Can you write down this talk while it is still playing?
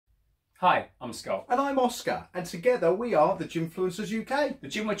Hi, I'm Scott. And I'm Oscar, and together we are the Ginfluencers UK. The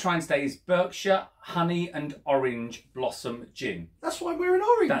gin we're trying today is Berkshire Honey and Orange Blossom Gin. That's why we're in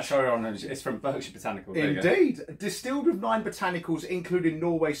orange. That's our orange. It's from Berkshire Botanical. Indeed. Distilled with 9 botanicals, including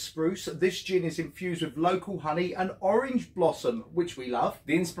Norway spruce, this gin is infused with local honey and orange blossom, which we love.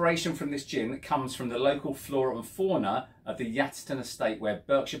 The inspiration from this gin comes from the local flora and fauna of the Yatterton estate where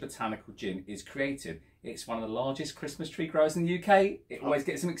Berkshire Botanical Gin is created. It's one of the largest Christmas tree growers in the UK. It always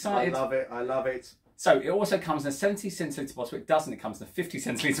gets them excited. I love it, I love it. So it also comes in a 70 centilitre bottle. It doesn't, it comes in a 50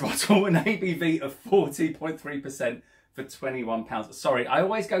 centilitre bottle, an ABV of 40.3% for £21. Sorry, I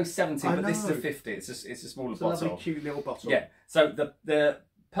always go 70, but this is a 50. It's a smaller bottle. It's a lovely, cute little bottle. Yeah. So the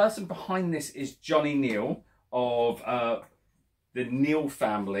person behind this is Johnny Neal of the Neal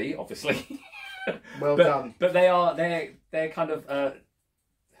family, obviously. Well done. But they're kind of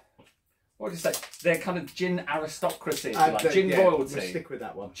what do you say? They're kind of gin aristocracy, like gin royalty. We'll stick with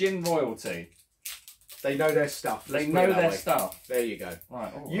that one. Gin royalty. They know their stuff. They know their stuff. There you go.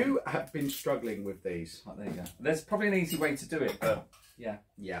 Right. You have been struggling with these. Right, there you go. There's probably an easy way to do it, but yeah.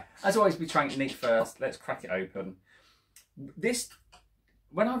 Yeah. As always, we try and neat first. Let's crack it open.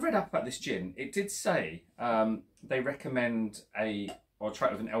 When I read up about this gin, it did say they recommend or try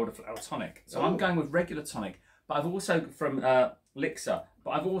it with an elderflower tonic. So I'm going with regular tonic, but I've also from Elixir, but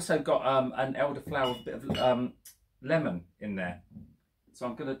I've also got an elderflower with a bit of lemon in there. So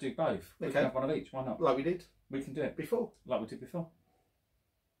I'm going to do both. We can have one of each. Why not? Like we did. We can do it before. Like we did before.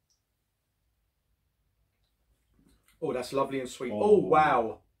 Oh, that's lovely and sweet. Oh,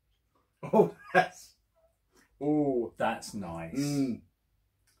 wow. Oh, that's nice.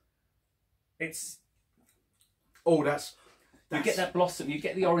 It's. Oh, that's. You get that blossom. You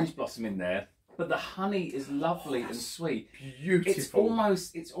get the orange blossom in there, but the honey is lovely and sweet. Beautiful.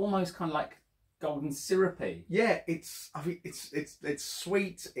 It's almost kind of like golden syrupy. Yeah, I mean, it's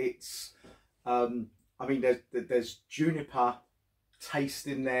sweet. It's, I mean, there's juniper taste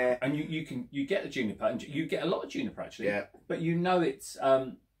in there, and you get the juniper, and you get a lot of juniper actually. Yeah. But it's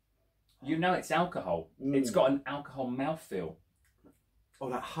alcohol. It's got an alcohol mouthfeel. Oh,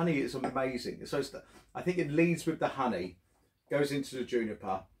 that honey is amazing. So I think it leads with the honey, goes into the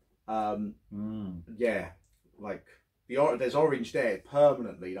juniper. Yeah, like. There's orange there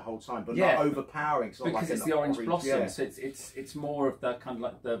permanently the whole time, but not overpowering. It's not because like it's the orange blossom, yeah. so it's more of the kind of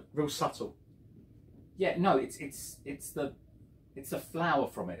like the real subtle. Yeah, no, it's the flower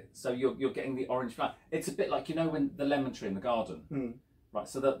from it. So you're getting the orange flower. It's a bit like when the lemon tree in the garden, right?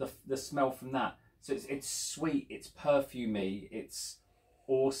 So the smell from that. So it's sweet, it's perfumey, it's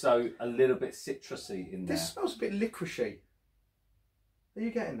also a little bit citrusy in there. This smells a bit licoricey. Are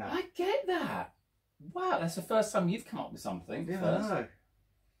you getting that? I get that. Wow, that's the first time you've come up with something. Yeah, first. I know.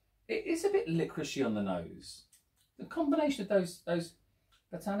 It is a bit licoricey on the nose. The combination of those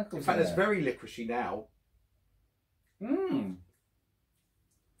botanicals. In fact, it's very licoricey now. Now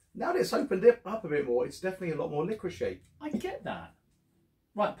that it's opened it up a bit more, it's definitely a lot more licoricey. I get that.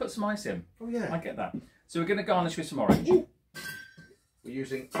 Right, put some ice in. Oh yeah, I get that. So we're going to garnish with some orange. Ooh. We're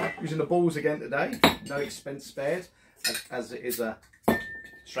using the balls again today. No expense spared, as it is a.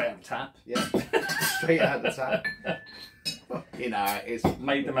 Straight out the tap. Yeah, straight out the tap. It's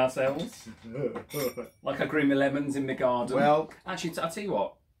made them ourselves. Like I grew my lemons in my garden. Well, actually, I'll tell you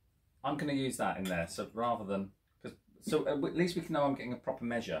what. I'm going to use that in there. So rather than, at least we can know I'm getting a proper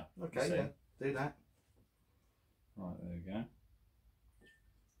measure. Okay, yeah, do that. Right, there we go.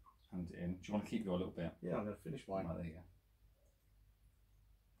 Hand it in. Do you want to keep your little bit? Yeah, I'm going to finish mine. Right, there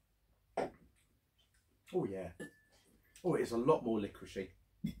you go. Oh yeah. Oh, it is a lot more licoricey.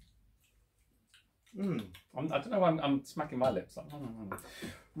 I don't know why I'm smacking my lips.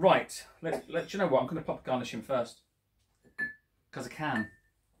 Right, do you know what? I'm going to pop a garnish in first because I can.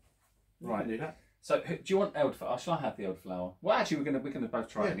 Right, can do that. So, do you want elderflower? Shall I have the elderflower? Well, actually, we're going to both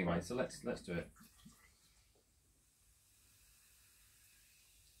try it anyway. So let's do it.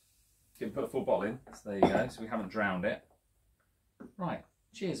 Didn't put a full bottle in. So there you go. So we haven't drowned it. Right.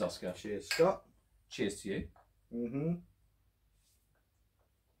 Cheers, Oscar. Cheers, Scott. Cheers to you.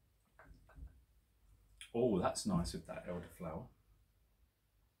 Oh, that's nice with that elderflower.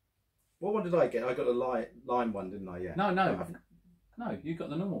 What one did I get? I got a lime one, didn't I? Yeah. No, you got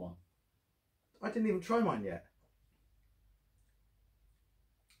the normal one. I didn't even try mine yet.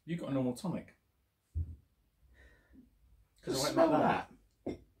 You got a normal tonic. Because I smell that.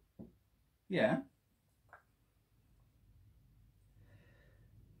 Yeah.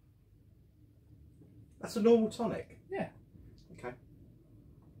 That's a normal tonic. Yeah. Okay.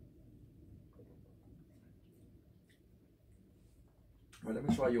 Right, let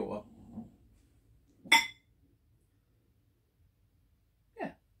me try your one.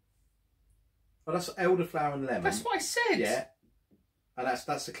 Yeah. Oh, that's elderflower and lemon. That's what I said. Yeah. And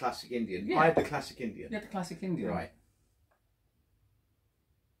that's the classic Indian. Yeah. I had the classic Indian. Yeah, the classic Indian. Right.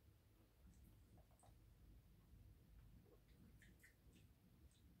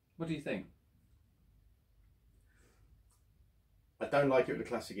 What do you think? I don't like it with the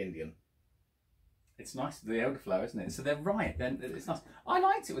classic Indian. It's nice, the elderflower, isn't it? So they're right. Then it's nice. I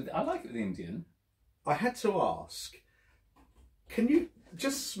like it with the Indian. I had to ask, can you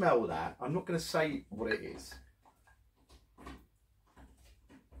just smell that? I'm not going to say what it is.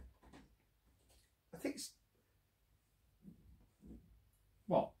 I think it's...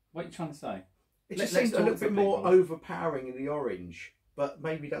 What? What are you trying to say? It just seems a little bit more overpowering in the orange, but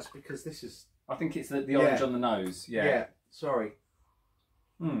maybe that's because this is... I think it's the orange on the nose. Yeah. Yeah, sorry.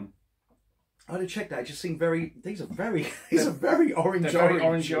 Hmm. I had to check that. It just seemed very... These are very orange. They're very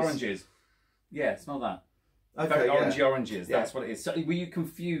orangey oranges. Yeah, smell that. Okay, very orangey oranges. Yeah. That's what it is. So, were you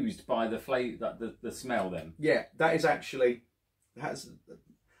confused by the flavour, the smell then? Yeah, that is actually...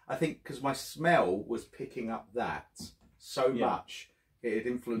 I think because my smell was picking up that so much, it had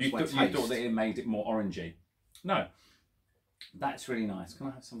influenced my taste. You thought that it made it more orangey. No. That's really nice. Can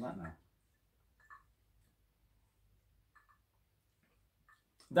I have some of that now?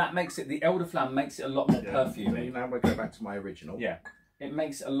 That makes it, the elderflower makes it a lot more perfumey. Now we'll go back to my original. Yeah. It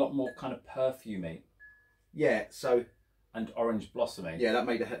makes it a lot more kind of perfumey. Yeah, so... And orange blossomy. Yeah,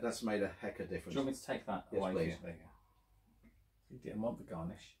 that's made a heck of a difference. Do you want me to take that away? Please. There you go. You didn't want the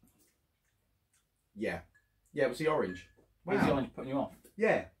garnish. Yeah. Yeah, it was the orange. Wow. Was the orange putting you off?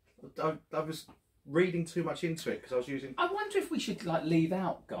 Yeah. I was reading too much into it because I was using... I wonder if we should like leave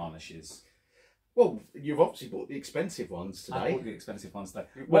out garnishes. Well, you've obviously bought the expensive ones today. I bought the expensive ones today.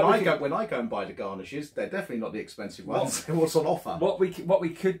 When I go and buy the garnishes, they're definitely not the expensive ones. What's on offer? What we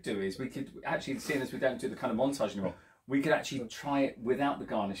could do is we could actually, seeing as we don't do the kind of montage anymore, we could actually try it without the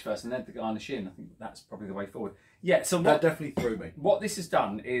garnish first and then the garnish in. I think that's probably the way forward. Yeah, so that definitely threw me. What this has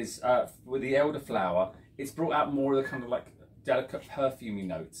done is with the elderflower, it's brought out more of the kind of like delicate perfumey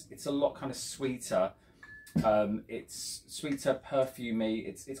notes. It's a lot kind of sweeter. It's sweeter, perfumey.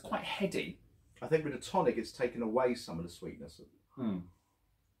 It's quite heady. I think with the tonic, it's taken away some of the sweetness.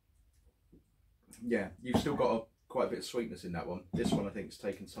 Yeah, you've still got quite a bit of sweetness in that one. This one, I think, has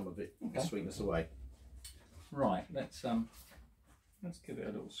taken some of it, the sweetness away. Right, let's give it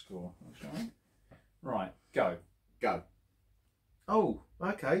a little score, shall we? Right, go. Oh,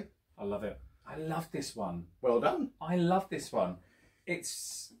 okay. I love it. I love this one. Well done. I love this one.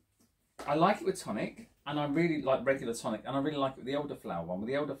 I like it with tonic, and I really like regular tonic, and I really like it with the elderflower one. With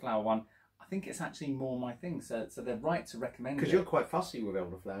the elderflower one, I think it's actually more my thing, so they're right to recommend it. Because you're quite fussy with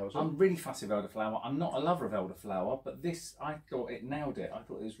elderflowers. I'm really fussy with elderflower. I'm not a lover of elderflower, but this, I thought it nailed it. I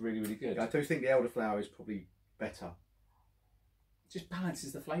thought it was really, really good. I do think the elderflower is probably better. It just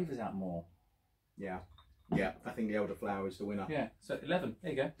balances the flavours out more. Yeah. Yeah, I think the elderflower is the winner. Yeah, so 11.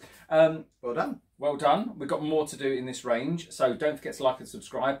 There you go. Well done. Well done. We've got more to do in this range, so don't forget to like and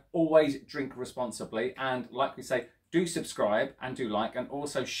subscribe. Always drink responsibly, and like we say, do subscribe and do like, and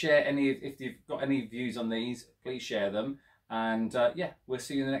also share if you've got any views on these, please share them. And yeah, we'll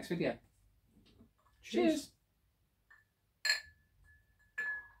see you in the next video. Cheers.